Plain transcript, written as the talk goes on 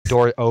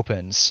door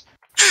opens.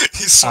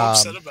 He's so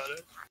upset about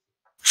it.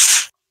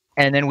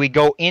 And then we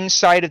go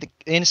inside of the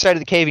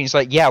cave, and he's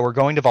like, "Yeah, we're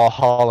going to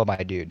Valhalla, my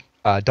dude.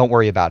 Don't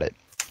worry about it."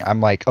 I'm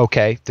like,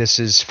 "Okay, this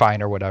is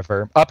fine or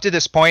whatever." Up to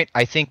this point,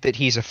 I think that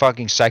he's a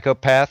fucking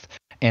psychopath,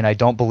 and I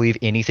don't believe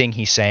anything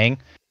he's saying.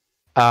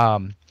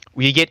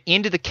 We get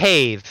into the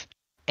cave,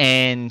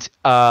 and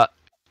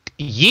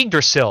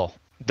Yggdrasil,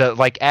 the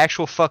like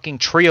actual fucking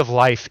tree of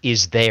life,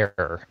 is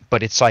there,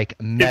 but it's like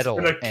metal.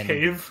 It's in a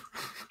cave.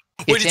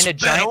 It's in a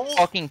giant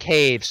fucking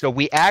cave, so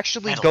we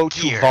actually go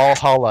to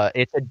Valhalla.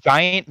 It's a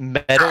giant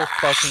metal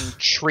fucking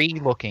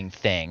tree-looking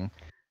thing,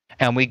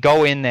 and we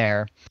go in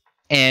there,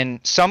 and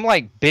some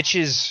like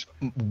bitch's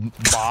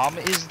mom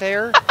is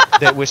there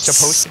that was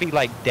supposed to be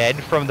like dead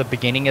from the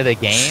beginning of the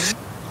game,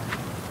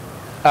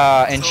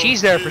 and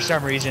she's there for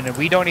some reason, and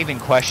we don't even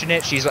question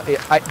it. She's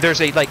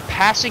there's a like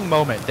passing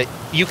moment that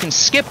you can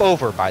skip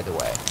over. By the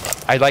way,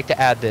 I'd like to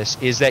add this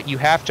is that you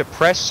have to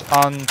press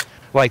on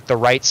like the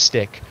right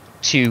stick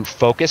to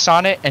focus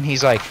on it, and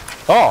he's like,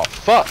 "Oh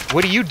fuck,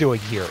 what are you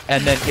doing here?"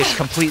 And then it's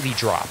completely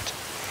dropped.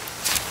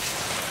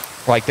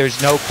 Like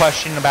there's no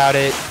question about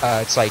it.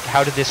 It's like,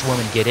 how did this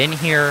woman get in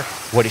here?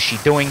 What is she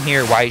doing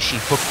here? Why is she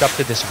hooked up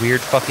to this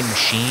weird fucking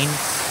machine?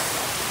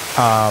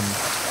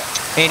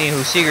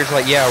 Anywho, Seeger's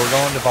like, "Yeah, we're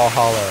going to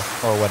Valhalla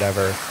or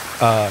whatever.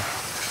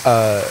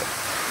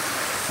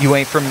 You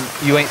ain't from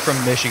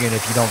Michigan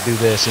if you don't do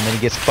this." And then he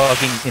gets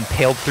fucking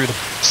impaled through the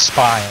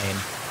spine.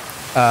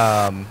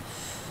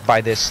 By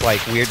this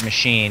like weird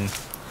machine,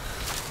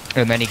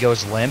 and then he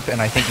goes limp, and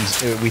we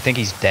think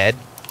he's dead,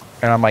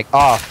 and I'm like,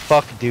 "Oh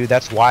fuck, dude,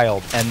 that's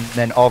wild." And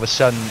then all of a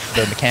sudden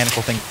the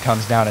mechanical thing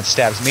comes down and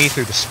stabs me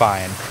through the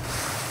spine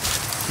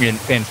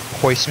and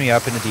hoists me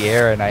up into the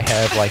air, and I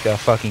have like a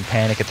fucking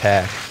panic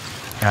attack,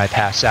 and I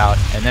pass out.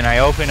 And then I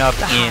open up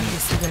in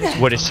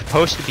what is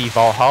supposed to be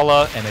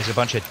Valhalla, and there's a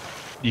bunch of,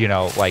 you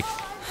know, like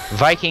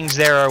Vikings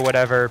there or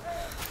whatever,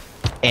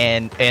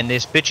 and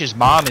this bitch's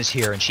mom is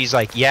here, and she's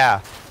like,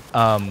 "Yeah,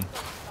 I'm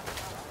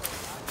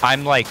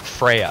like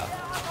Freya,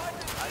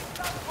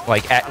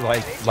 like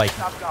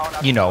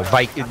you know,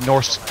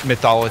 Norse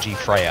mythology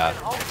Freya,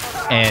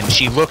 and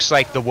she looks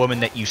like the woman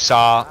that you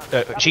saw.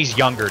 She's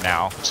younger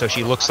now, so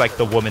she looks like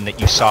the woman that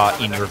you saw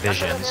in your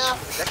visions,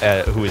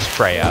 who is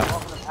Freya,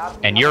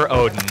 and you're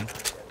Odin."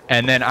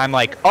 And then I'm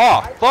like,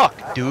 "Oh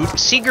fuck, dude,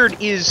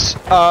 Sigurd is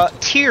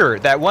Tyr,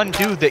 that one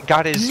dude that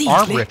got his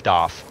arm ripped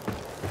off."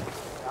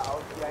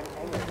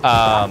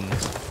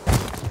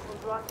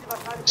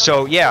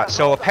 So yeah,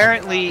 so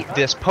apparently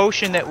this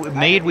potion that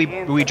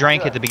we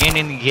drank at the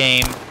beginning of the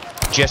game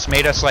just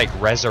made us like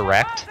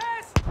resurrect.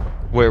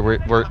 Where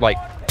we're like,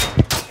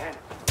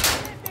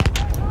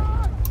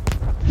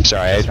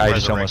 sorry, I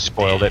just almost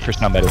spoiled it for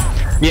somebody.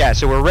 Yeah,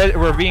 so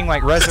we're being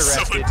like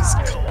resurrected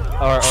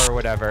or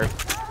whatever.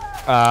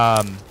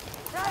 And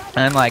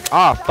I'm like,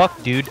 "Oh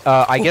fuck, dude,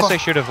 I guess I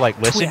should have like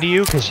listened to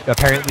you because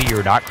apparently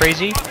you're not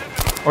crazy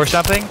or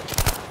something."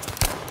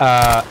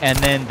 And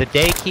then the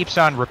day keeps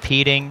on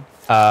repeating.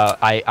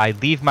 I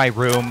leave my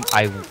room.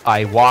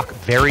 I walk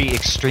very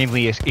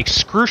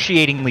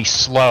excruciatingly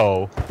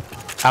slow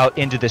out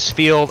into this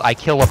field. I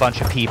kill a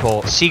bunch of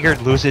people.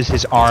 Sigurd loses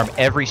his arm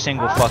every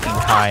single fucking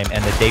time,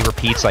 and the day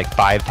repeats like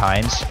 5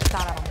 times.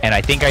 And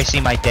I think I see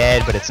my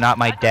dad, but it's not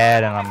my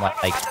dad, and I'm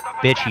like,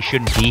 "Bitch, he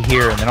shouldn't be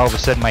here." And then all of a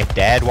sudden my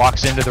dad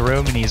walks into the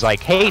room, and he's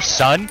like, "Hey,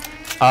 son,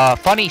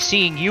 funny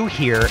seeing you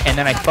here." And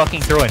then I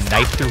fucking throw a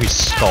knife through his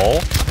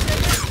skull.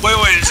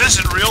 Wait, is this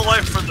in real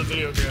life for the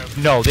video game?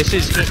 No, this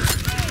is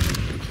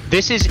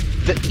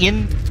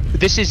in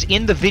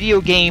the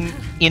video game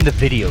in the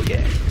video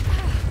game.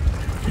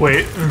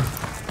 Wait.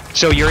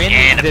 So you're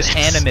in this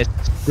animus,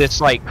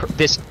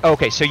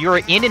 okay, so you're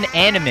in an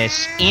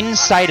animus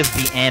inside of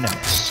the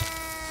animus.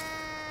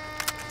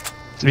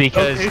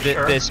 Because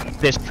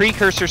this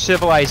precursor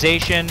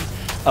civilization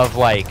of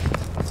like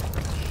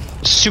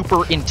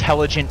super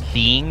intelligent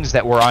beings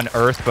that were on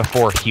Earth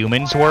before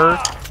humans were,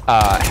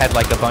 had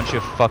like a bunch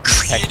of fucking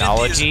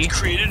technology.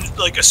 Created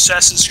like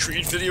Assassin's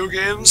Creed video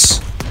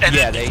games, and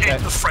yeah, then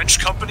became the French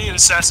company in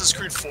Assassin's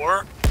Creed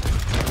 4.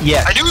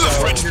 Yeah, I knew the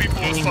French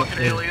people were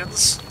fucking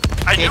aliens.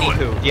 I knew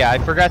it. Yeah, I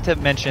forgot to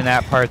mention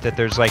that part, that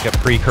there's like a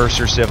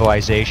precursor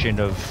civilization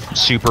of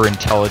super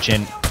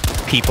intelligent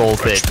people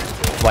that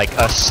like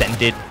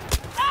ascended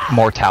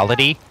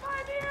mortality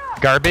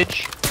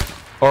garbage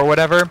or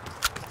whatever.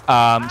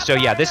 So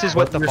yeah, this is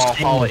what the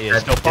Valhalla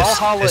is. So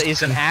Valhalla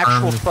is an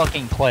actual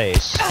fucking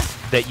place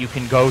that you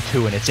can go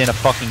to, and it's in a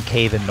fucking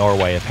cave in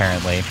Norway,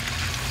 apparently.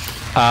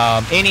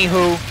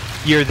 Anywho,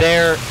 you're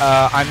there.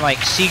 I'm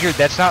like, "Sigurd,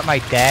 that's not my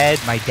dad.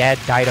 My dad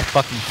died a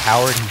fucking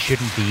coward. He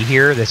shouldn't be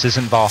here. This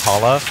isn't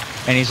Valhalla."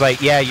 And he's like,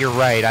 "Yeah, you're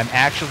right. I'm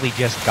actually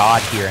just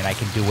God here, and I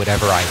can do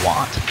whatever I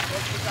want.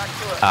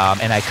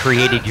 And I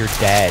created your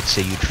dad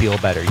so you'd feel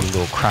better, you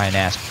little crying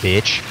ass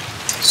bitch."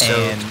 So,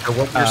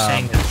 what you're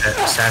saying is that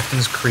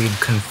Assassin's Creed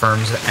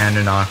confirms the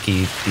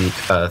Anunnaki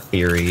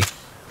theory.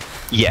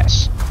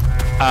 Yes.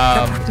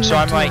 So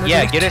I'm like,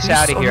 "Yeah, get us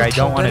out of here. I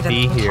don't want to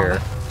be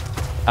here."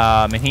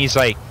 And he's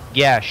like,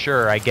 "Yeah,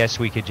 sure. I guess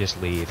we could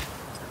just leave."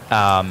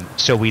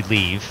 So we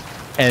leave,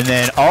 and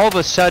then all of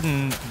a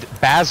sudden,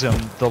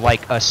 Basm, the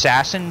like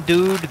assassin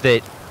dude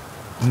that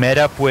met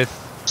up with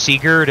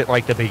Sigurd at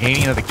like the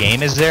beginning of the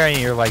game, is there, and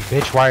you're like,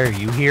 bitch, why are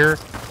you here?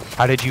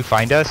 How did you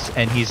find us?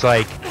 And he's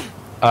like,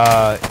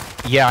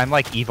 yeah, I'm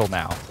like evil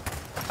now.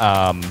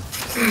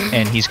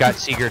 And he's got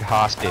Sigurd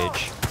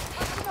hostage.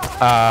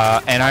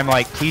 And I'm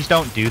like, please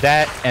don't do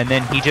that. And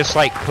then he just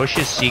like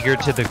pushes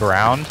Sigurd to the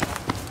ground,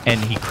 and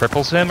he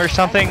cripples him or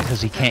something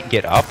because he can't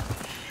get up.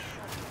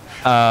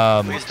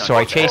 So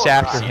I chase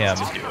after him.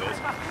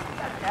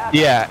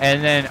 Yeah,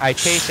 and then I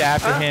chase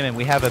after him, and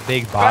we have a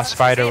big boss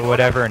fight or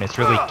whatever, and it's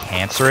really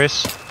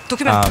cancerous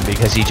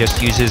because he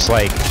just uses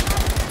like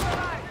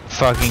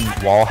fucking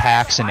wall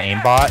hacks and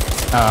aimbot.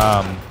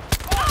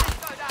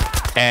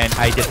 And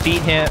I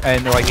defeat him,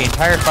 and like the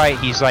entire fight,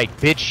 he's like,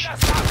 "Bitch,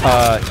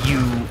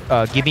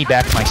 give me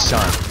back my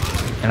son."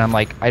 And I'm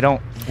like, "I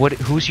don't. What?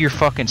 Who's your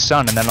fucking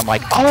son?" And then I'm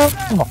like, "Oh,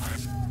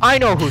 I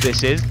know who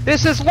this is.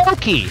 This is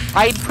Loki.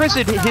 I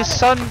imprisoned his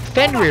son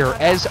Fenrir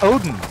as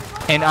Odin,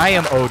 and I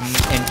am Odin,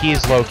 and he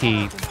is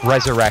Loki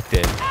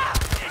resurrected."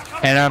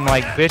 And I'm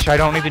like, "Bitch, I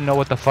don't even know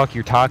what the fuck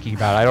you're talking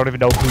about. I don't even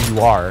know who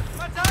you are."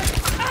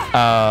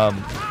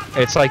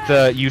 It's like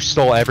the "you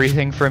stole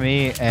everything from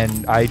me,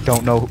 and I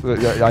don't know.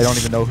 I don't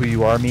even know who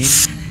you are" meme.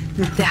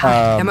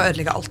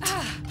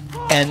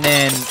 And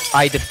then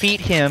I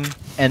defeat him,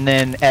 and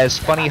then as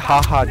funny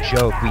haha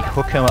joke, we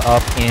hook him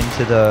up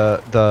into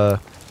the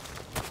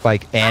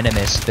like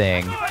animus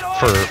thing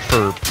for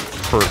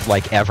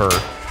like ever.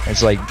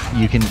 It's like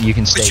you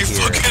can stay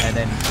here,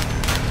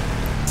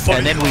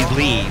 and then we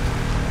leave.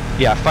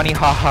 Yeah, funny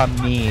haha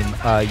meme.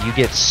 You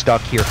get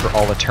stuck here for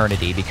all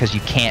eternity because you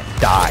can't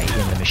die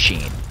in the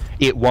machine.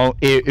 It won't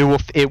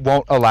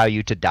allow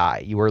you to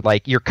die. You were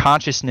like, your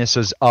consciousness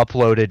is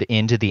uploaded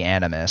into the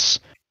animus.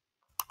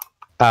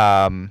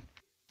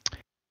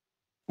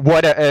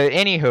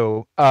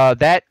 Anywho,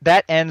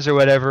 that ends or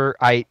whatever.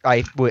 I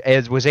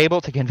was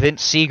able to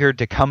convince Sigurd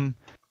to come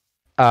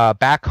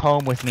back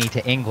home with me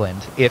to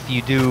England. If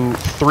you do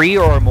 3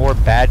 or more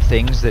bad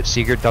things that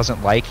Sigurd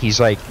doesn't like, he's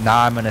like,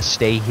 nah, I'm gonna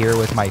stay here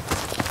with my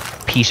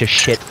piece of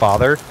shit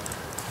father.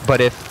 But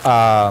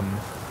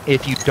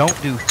if you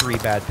don't do 3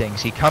 bad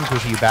things, he comes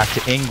with you back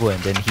to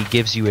England, and he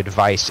gives you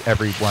advice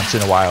every once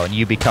in a while, and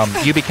you become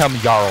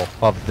Jarl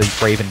of the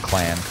Raven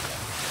clan.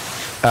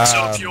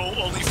 So if you'll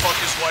only fuck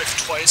his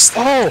wife twice,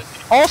 then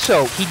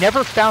also, he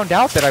never found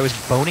out that I was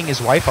boning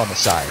his wife on the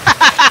side.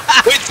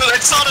 Wait, so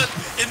that's not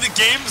in the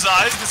game's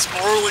eyes, it's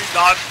morally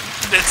not,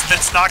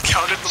 that's not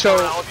counted in the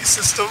morality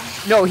system?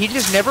 No, he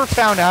just never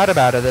found out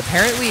about it.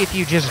 Apparently, if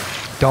you just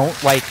don't,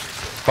 like,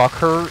 fuck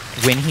her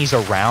when he's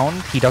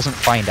around, he doesn't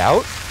find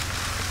out.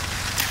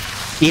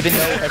 Even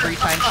though every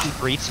time she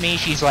greets me,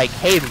 she's like,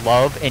 "Hey,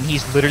 love," and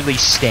he's literally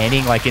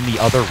standing, like, in the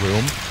other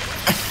room.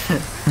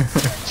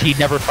 He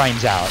never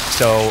finds out,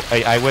 so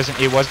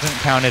it wasn't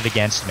counted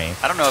against me.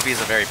 I don't know if he's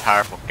a very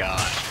powerful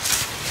god.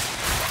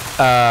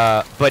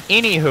 But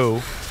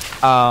anywho,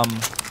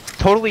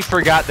 totally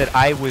forgot that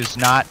I was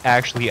not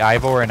actually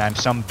Ivor, and I'm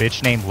some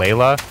bitch named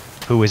Layla,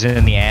 who was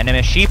in the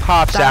anime. She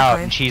pops out,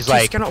 and she's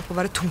like,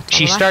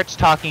 she starts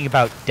talking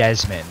about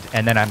Desmond,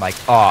 and then I'm like,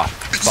 oh,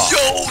 fuck.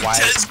 Yo,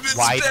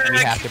 why do we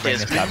have to bring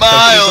this up?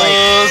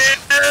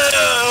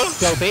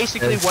 So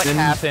basically what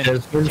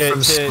happened,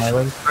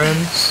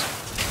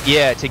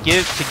 yeah, to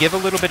give a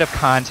little bit of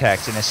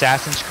context, in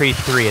Assassin's Creed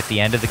 3 at the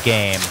end of the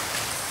game,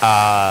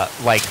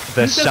 like,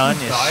 the sun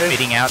is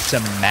spitting out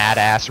some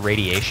mad-ass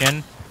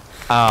radiation.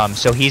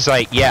 So he's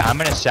like, yeah, I'm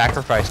gonna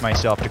sacrifice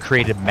myself to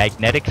create a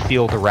magnetic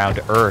field around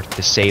Earth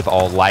to save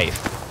all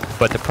life.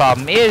 But the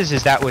problem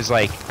is that was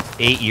like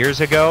 8 years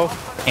ago,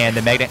 and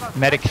the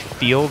magnetic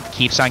field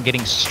keeps on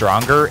getting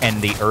stronger,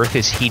 and the Earth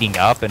is heating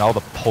up, and all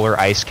the polar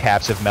ice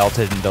caps have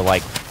melted, and the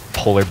like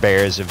polar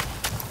bears have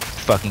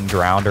fucking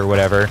drowned or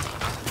whatever.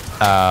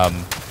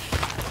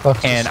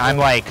 And I'm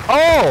like,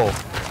 oh,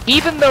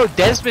 even though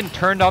Desmond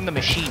turned on the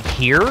machine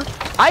here,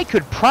 I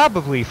could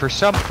probably, for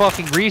some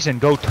fucking reason,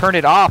 go turn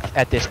it off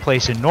at this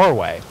place in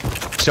Norway.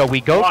 So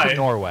we go to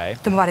Norway.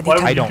 Why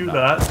would you do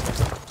that?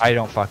 I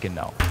don't fucking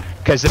know.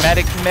 Because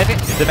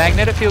the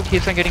magnetic field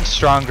keeps on getting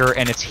stronger,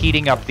 and it's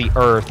heating up the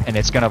Earth, and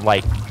it's gonna,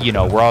 like, you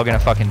know, we're all gonna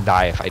fucking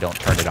die if I don't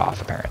turn it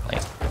off, apparently.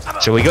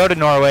 So we go to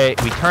Norway,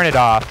 we turn it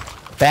off.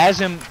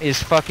 Basm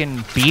is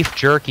fucking beef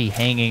jerky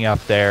hanging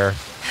up there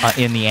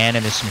in the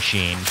Animus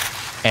machine.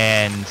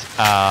 And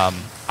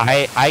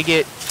I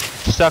get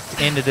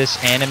sucked into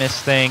this Animus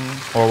thing,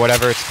 or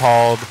whatever it's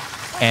called,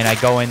 and I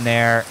go in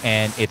there,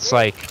 and it's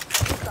like,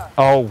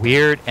 oh,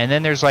 weird. And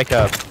then there's like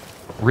a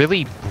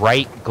really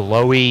bright,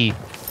 glowy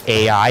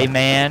AI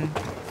man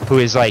who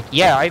is like,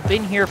 yeah, I've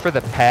been here for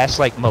the past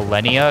like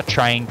millennia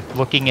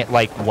looking at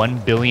like 1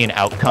 billion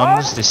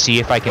outcomes to see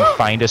if I can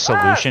find a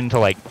solution to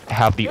like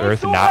have the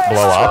Earth not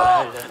blow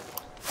up.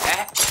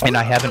 And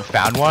I haven't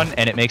found one,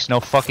 and it makes no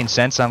fucking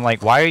sense. I'm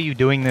like, why are you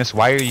doing this?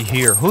 Why are you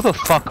here? Who the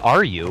fuck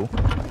are you?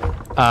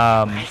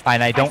 And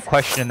I don't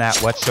question that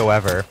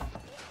whatsoever.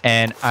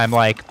 And I'm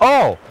like,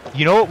 oh,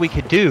 you know what we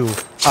could do?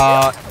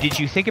 Did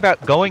you think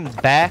about going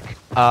back,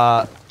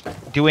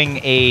 doing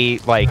a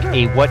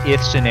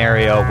what-if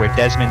scenario where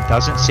Desmond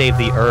doesn't save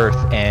the Earth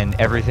and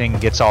everything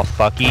gets all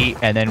fucky,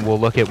 and then we'll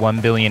look at 1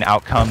 billion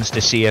outcomes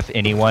to see if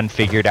anyone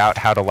figured out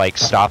how to, like,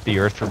 stop the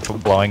Earth from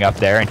blowing up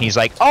there, and he's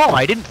like, oh,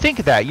 I didn't think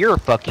of that, you're a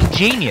fucking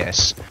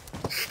genius.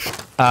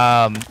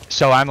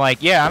 So I'm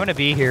like, yeah, I'm gonna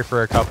be here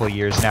for a couple of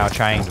years now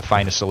trying to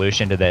find a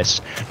solution to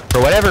this. For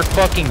whatever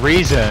fucking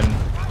reason,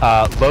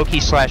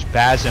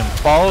 Loki/Basm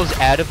falls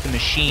out of the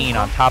machine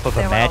on top of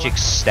a magic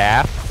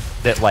staff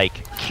that,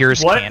 like,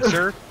 cures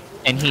cancer,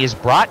 and he is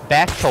brought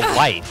back to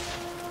life.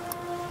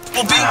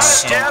 Well, being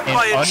stabbed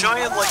by a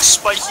giant, like,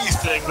 spiky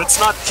thing, that's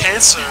not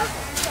cancer.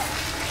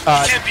 He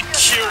can't be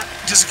cured.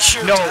 Does it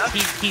cure death?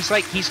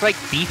 he's like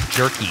beef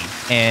jerky,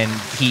 and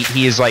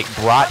he is, like,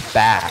 brought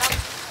back.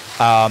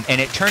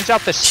 And it turns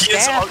out the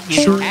staff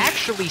is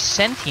actually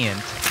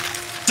sentient.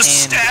 The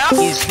staff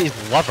is his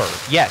lover.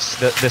 Yes,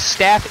 the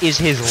staff is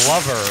his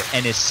lover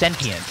and is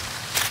sentient.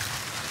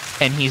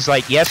 And he's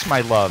like, yes,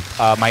 my love,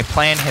 my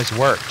plan has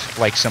worked.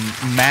 Like some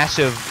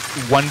massive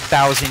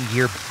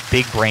 1,000-year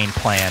big brain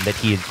plan that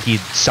he'd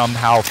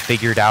somehow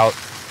figured out.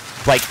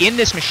 Like, in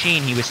this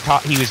machine, he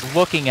was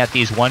looking at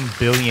these 1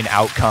 billion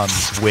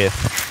outcomes with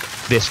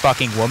this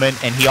fucking woman,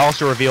 and he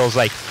also reveals,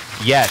 like,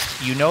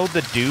 yes, you know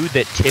the dude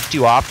that tipped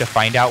you off to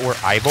find out where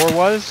Ivor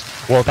was?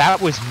 Well,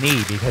 that was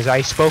me, because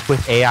I spoke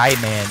with AI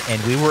Man,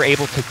 and we were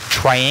able to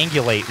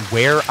triangulate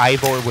where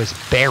Ivor was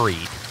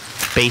buried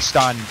based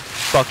on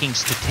fucking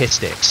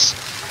statistics.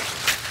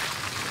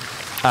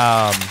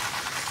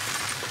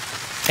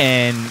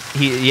 And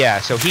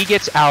so he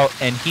gets out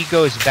and he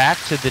goes back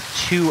to the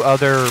 2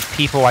 other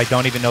people I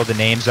don't even know the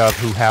names of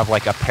who have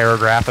like a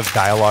paragraph of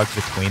dialogue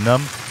between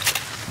them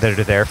that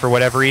are there for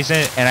whatever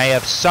reason, and I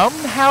have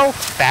somehow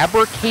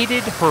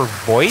fabricated her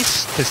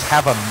voice to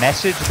have a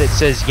message that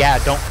says,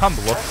 yeah, don't come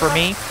look for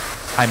me,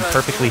 I'm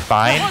perfectly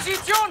fine.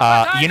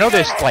 You know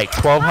this like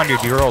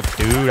 1,200-year-old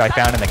dude I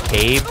found in the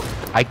cave?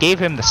 I gave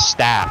him the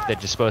staff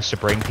that is supposed to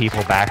bring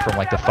people back from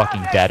like the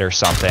fucking dead or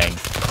something,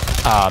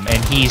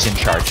 and he's in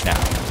charge now.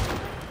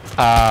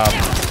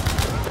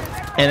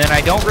 And then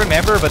I don't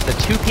remember, but the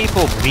 2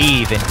 people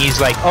leave, and he's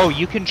like, oh,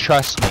 you can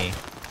trust me.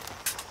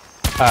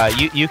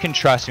 You can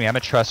trust me, I'm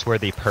a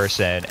trustworthy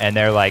person. And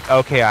they're like,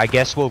 okay, I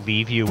guess we'll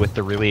leave you with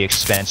the really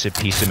expensive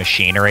piece of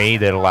machinery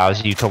that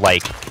allows you to,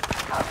 like,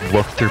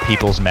 look through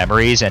people's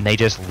memories, and they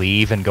just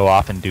leave and go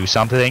off and do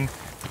something.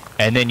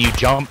 And then you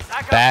jump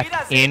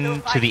back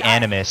into the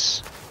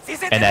Animus,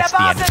 and that's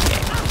the end of the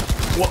game.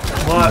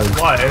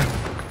 Why?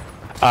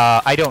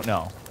 I don't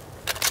know.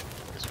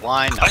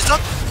 Why not? I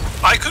thought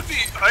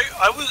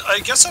I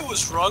guess I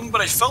was wrong, but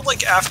I felt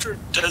like after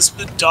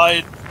Desmond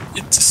died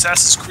in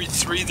Assassin's Creed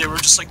 3, they were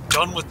just like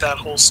done with that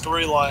whole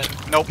storyline.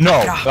 Nope.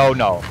 No. Oh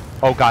no.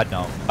 Oh god,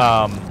 no.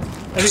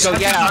 So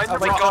yeah,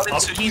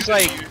 he's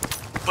like,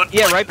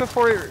 yeah, right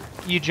before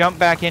you jump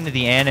back into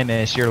the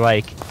Animus, you're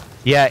like,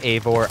 yeah,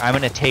 Eivor, I'm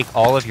gonna take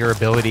all of your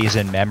abilities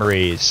and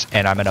memories,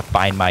 and I'm gonna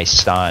find my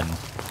son.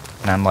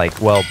 And I'm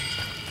like, well,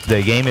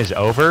 the game is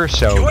over,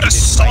 so you didn't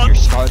son? find your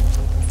son.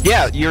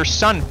 Yeah, your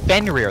son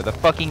Fenrir, the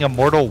fucking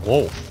immortal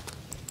wolf.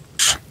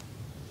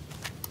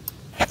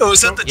 Oh,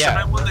 is that the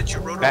giant one that you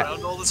rode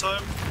around all the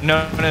time?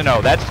 No.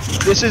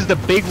 This is the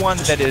big one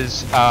that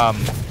is, oh,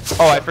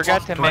 I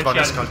forgot to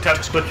mention...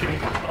 Tap switching.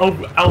 Oh,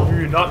 Al,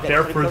 you're not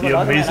there for the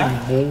amazing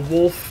mole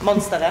wolf?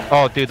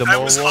 Oh, dude, the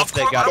mole wolf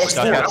that got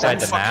stuck outside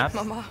the map?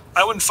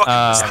 I wouldn't fucking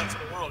miss that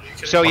for the world.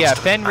 So yeah,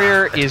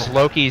 Fenrir is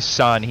Loki's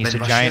son. He's a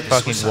giant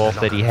fucking wolf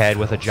that he had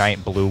with a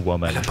giant blue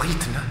woman.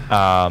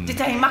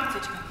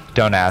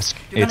 Don't ask.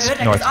 It's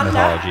Norse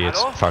mythology. It's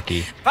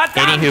fucky.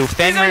 Anywho,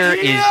 Fenrir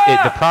is...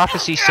 the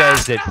prophecy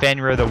says that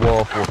Fenrir the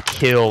wolf will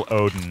kill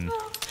Odin.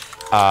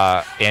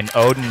 And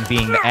Odin,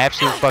 being the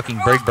absolute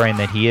fucking big brain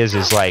that he is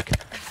like,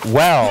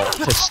 well,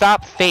 to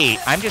stop fate,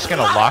 I'm just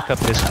gonna lock up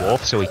this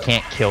wolf so he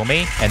can't kill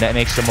me. And that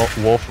makes the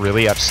wolf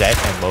really upset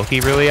and Loki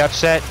really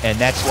upset. And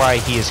that's why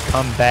he has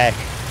come back,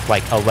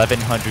 like,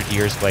 1,100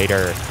 years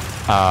later,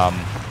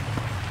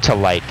 to,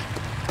 like,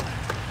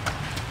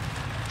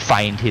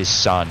 find his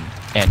son.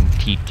 And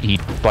he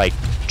like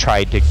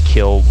tried to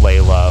kill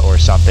Layla or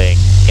something,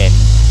 and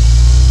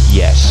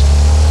yes,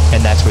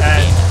 and that's what the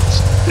game is.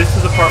 This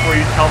is the part where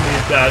you tell me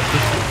that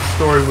this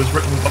story was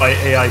written by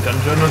AI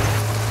Dungeon.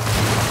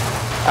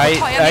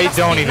 I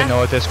don't even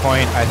know at this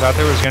point. I thought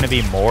there was going to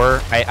be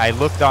more. I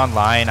looked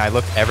online, I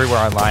looked everywhere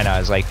online, I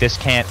was like, this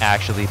can't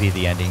actually be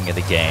the ending of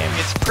the game.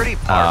 It's pretty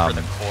par for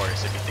the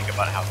course if you think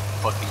about how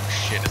fucking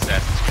shit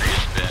Assassin's Creed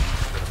has been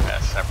for the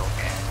past several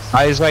games.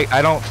 I was like,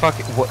 I don't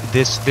fucking...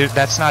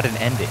 that's not an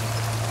ending.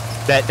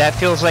 That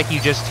feels like you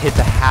just hit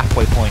the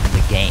halfway point in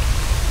the game.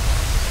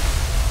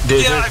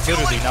 There's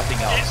literally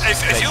nothing else. I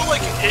feel like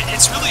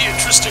it's really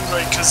interesting,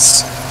 right?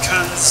 Because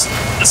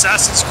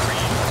Assassin's Creed,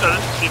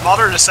 the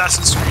modern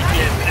Assassin's Creed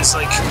game is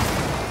like...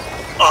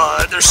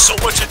 there's so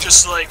much of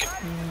just like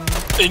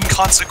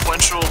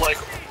inconsequential,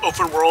 like,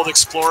 open world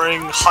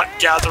exploring, hunt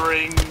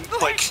gathering,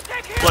 like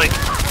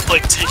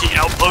taking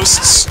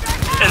outposts,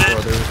 and then...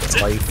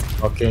 life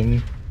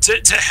fucking...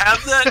 to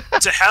have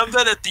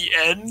that at the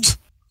end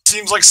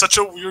seems like such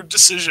a weird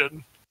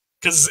decision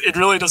because it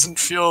really doesn't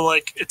feel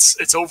like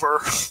it's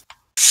over.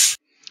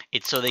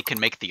 It's so they can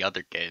make the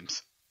other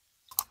games.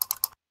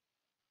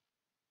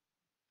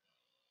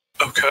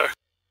 Okay.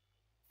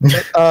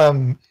 Which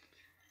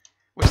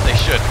they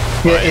should.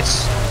 Yeah, right?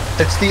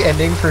 it's the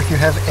ending for if you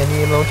have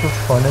any amount of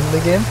fun in the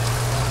game.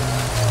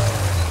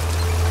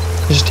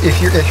 Just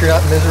if you're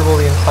not miserable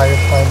the entire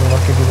time, they're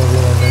not gonna be the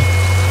real ending.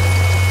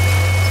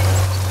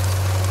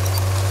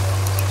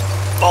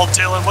 Well,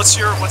 Dalen, what's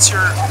your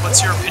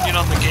opinion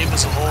on the game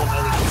as a whole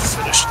now that you've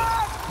finished it?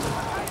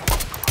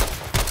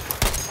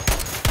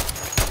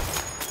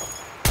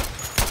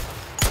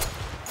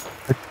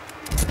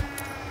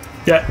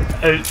 Yeah.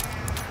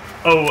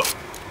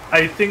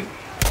 I think.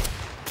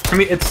 I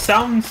mean, it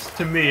sounds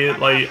to me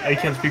like I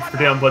can't speak for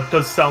Dan, but it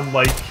does sound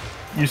like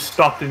you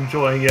stopped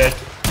enjoying it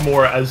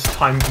more as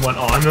time went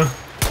on.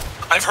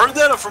 I've heard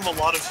that from a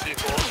lot of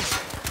people,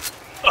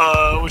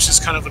 which is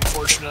kind of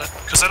unfortunate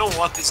because I don't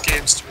want these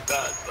games to be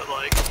bad. But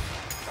like,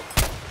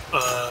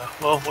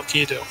 well, what can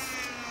you do?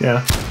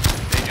 Yeah.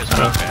 They just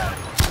go bad.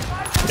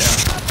 Yeah.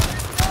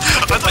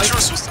 I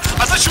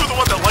thought you were the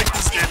one that liked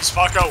these games.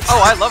 Fuck out.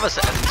 Oh, I love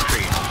Assassin's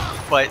Creed,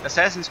 but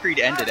Assassin's Creed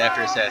ended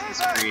after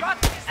Assassin's Creed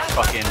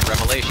fucking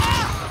Revelations.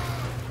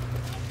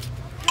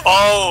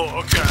 Oh,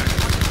 okay.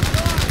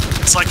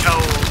 It's like how,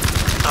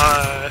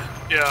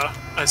 yeah,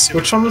 I see.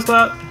 Which one was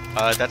that?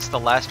 That's the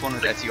last one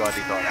with Ezio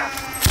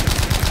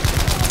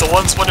Auditore. The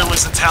ones when it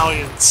was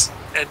Italians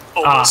and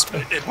almost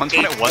it Once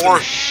made when it wasn't more.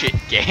 a shit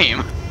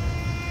game.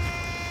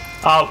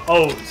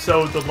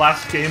 So the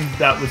last game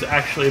that was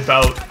actually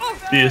about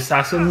the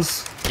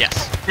assassins?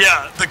 Yes.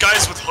 Yeah, the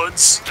guys with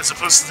hoods, as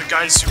opposed to the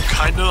guys who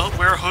kind of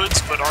wear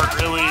hoods but aren't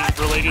really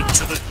related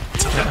to the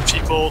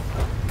people.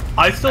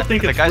 I still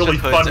think The it's guys really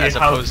with hoods funny as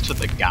how... opposed to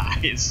the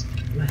guys.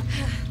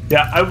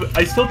 Yeah,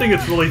 I still think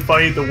it's really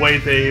funny the way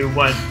they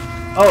went,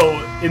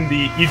 oh, in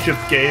the Egypt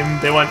game,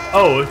 they went,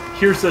 oh,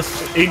 here's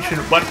this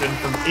ancient weapon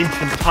from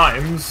ancient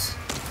times.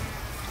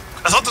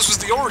 I thought this was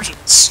the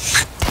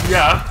Origins.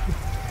 Yeah.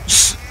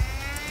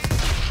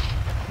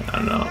 I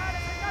don't know.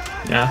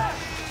 Yeah.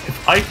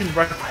 If I can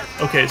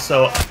okay,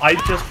 so I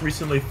just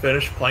recently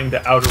finished playing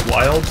the Outer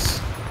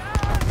Wilds.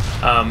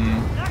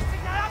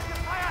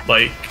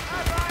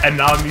 And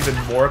now I'm even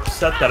more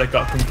upset that it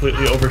got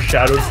completely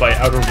overshadowed by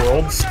Outer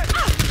Worlds.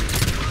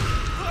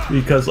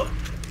 Because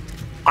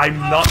I'm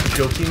not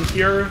joking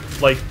here,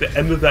 like the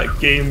end of that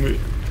game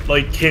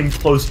like came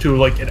close to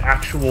like an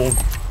actual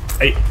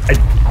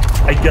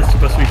I guess the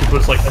best way to put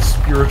it is like a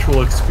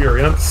spiritual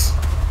experience.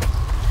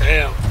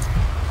 Damn.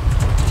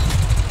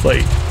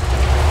 Like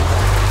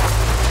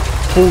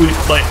holy,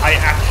 like I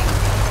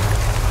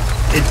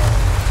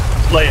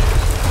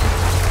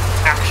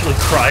actually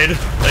cried.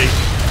 Like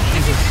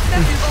Jesus.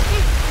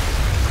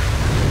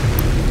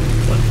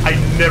 Like, I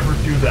never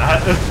do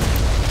that.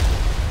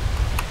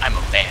 I'm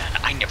a man.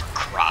 I never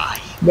cry.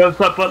 No,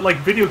 but like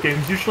video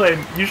games, usually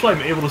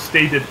I'm able to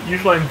stay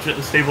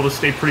just able to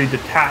stay pretty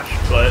detached.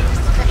 But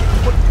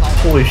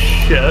holy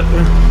shit,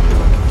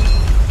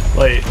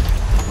 like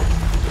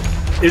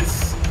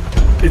it's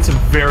a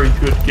very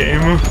good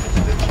game,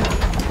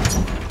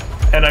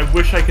 and I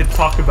wish I could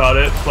talk about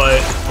it,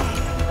 but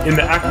in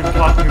the act of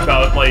talking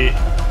about like.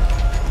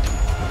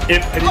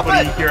 If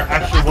anybody here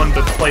actually wanted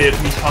to play it,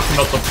 me talking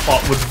about the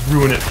plot would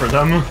ruin it for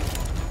them.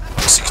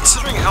 So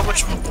considering how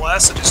much of a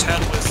blast I just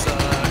had with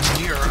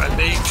Nier, I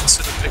may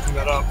consider picking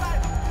that up.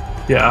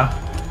 Yeah.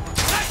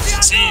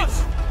 See,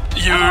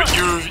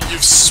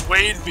 you've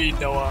swayed me,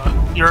 Noah.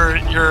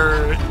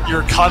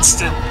 Your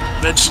constant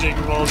mentioning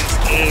of all these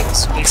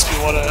games makes me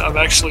wanna. I'm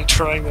actually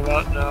trying them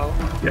out now.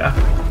 Yeah.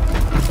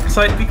 It's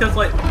like because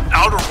like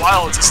Outer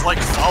Wilds is like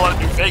Fallout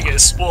New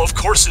Vegas. Well, of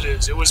course it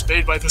is. It was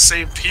made by the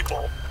same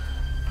people.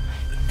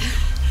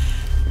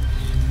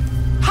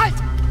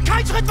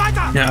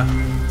 yeah.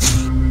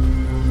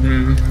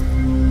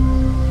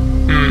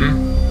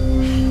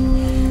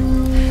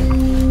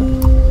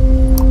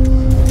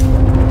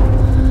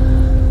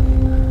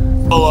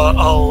 Well,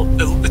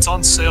 it's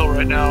on sale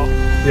right now.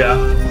 Yeah.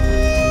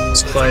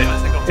 So It's like I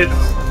think I'll pick it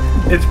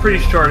up. it's pretty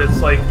short.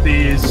 It's like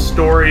the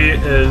story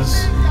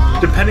is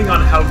depending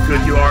on how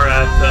good you are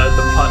at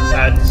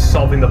at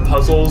solving the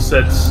puzzles.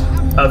 It's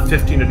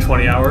 15 to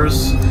 20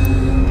 hours.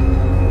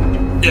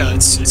 Yeah,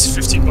 it's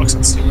 $15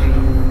 on Steam right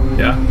now.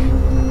 Yeah.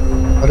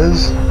 What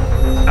is?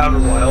 Outer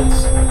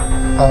Wilds.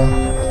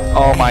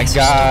 Oh my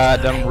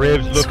god, them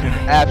ribs looking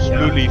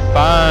absolutely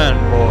fine,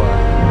 boy.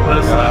 But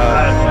it's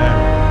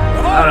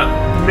I don't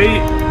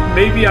know,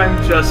 maybe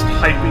I'm just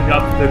hyping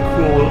up the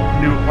cool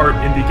new art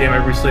indie game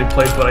I recently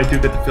played, but I do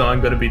get the feeling I'm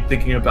going to be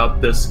thinking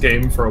about this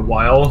game for a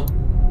while.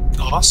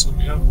 Awesome,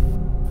 yeah.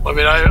 I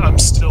mean, I'm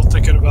still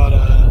thinking about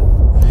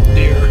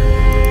Nier.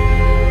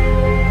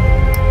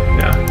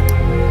 Yeah.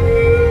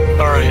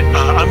 All right,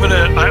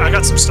 I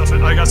got some stuff.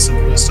 I got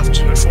some stuff to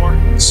do it for,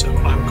 so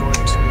I'm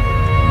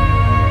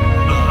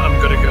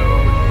gonna go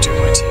do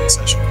my TA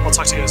session. I'll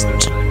talk to you guys later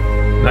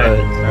tonight. Nice.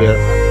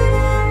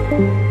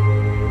 Yeah.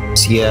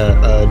 So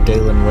yeah,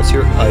 Dalen, what's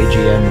your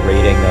IGN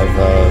rating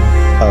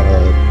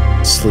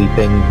of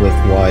Sleeping with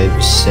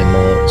Wives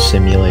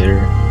Simulator?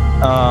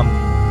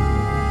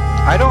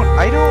 I don't.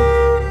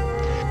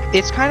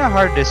 It's kind of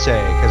hard to say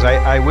because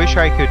I wish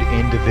I could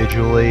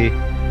individually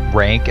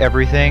rank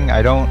everything.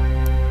 I don't.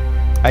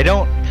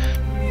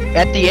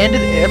 At the end,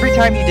 every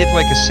time you did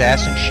like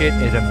assassin shit,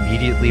 it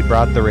immediately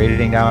brought the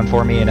rating down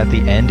for me, and at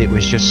the end, it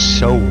was just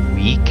so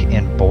weak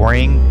and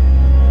boring.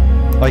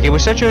 Like, it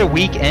was such a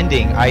weak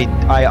ending.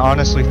 I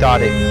honestly thought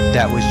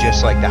that was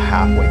just like the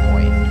halfway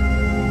point,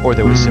 or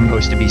there was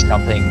supposed to be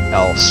something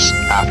else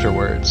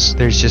afterwards.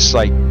 There's just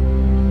like,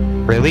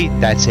 really,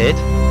 that's it?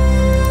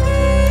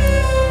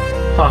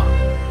 Huh.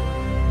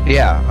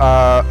 Yeah.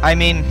 I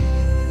mean,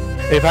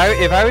 if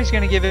I was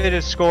gonna give it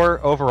a score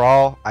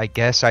overall, I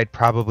guess I'd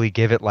probably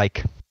give it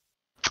like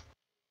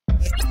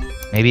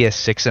maybe a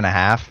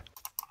 6.5.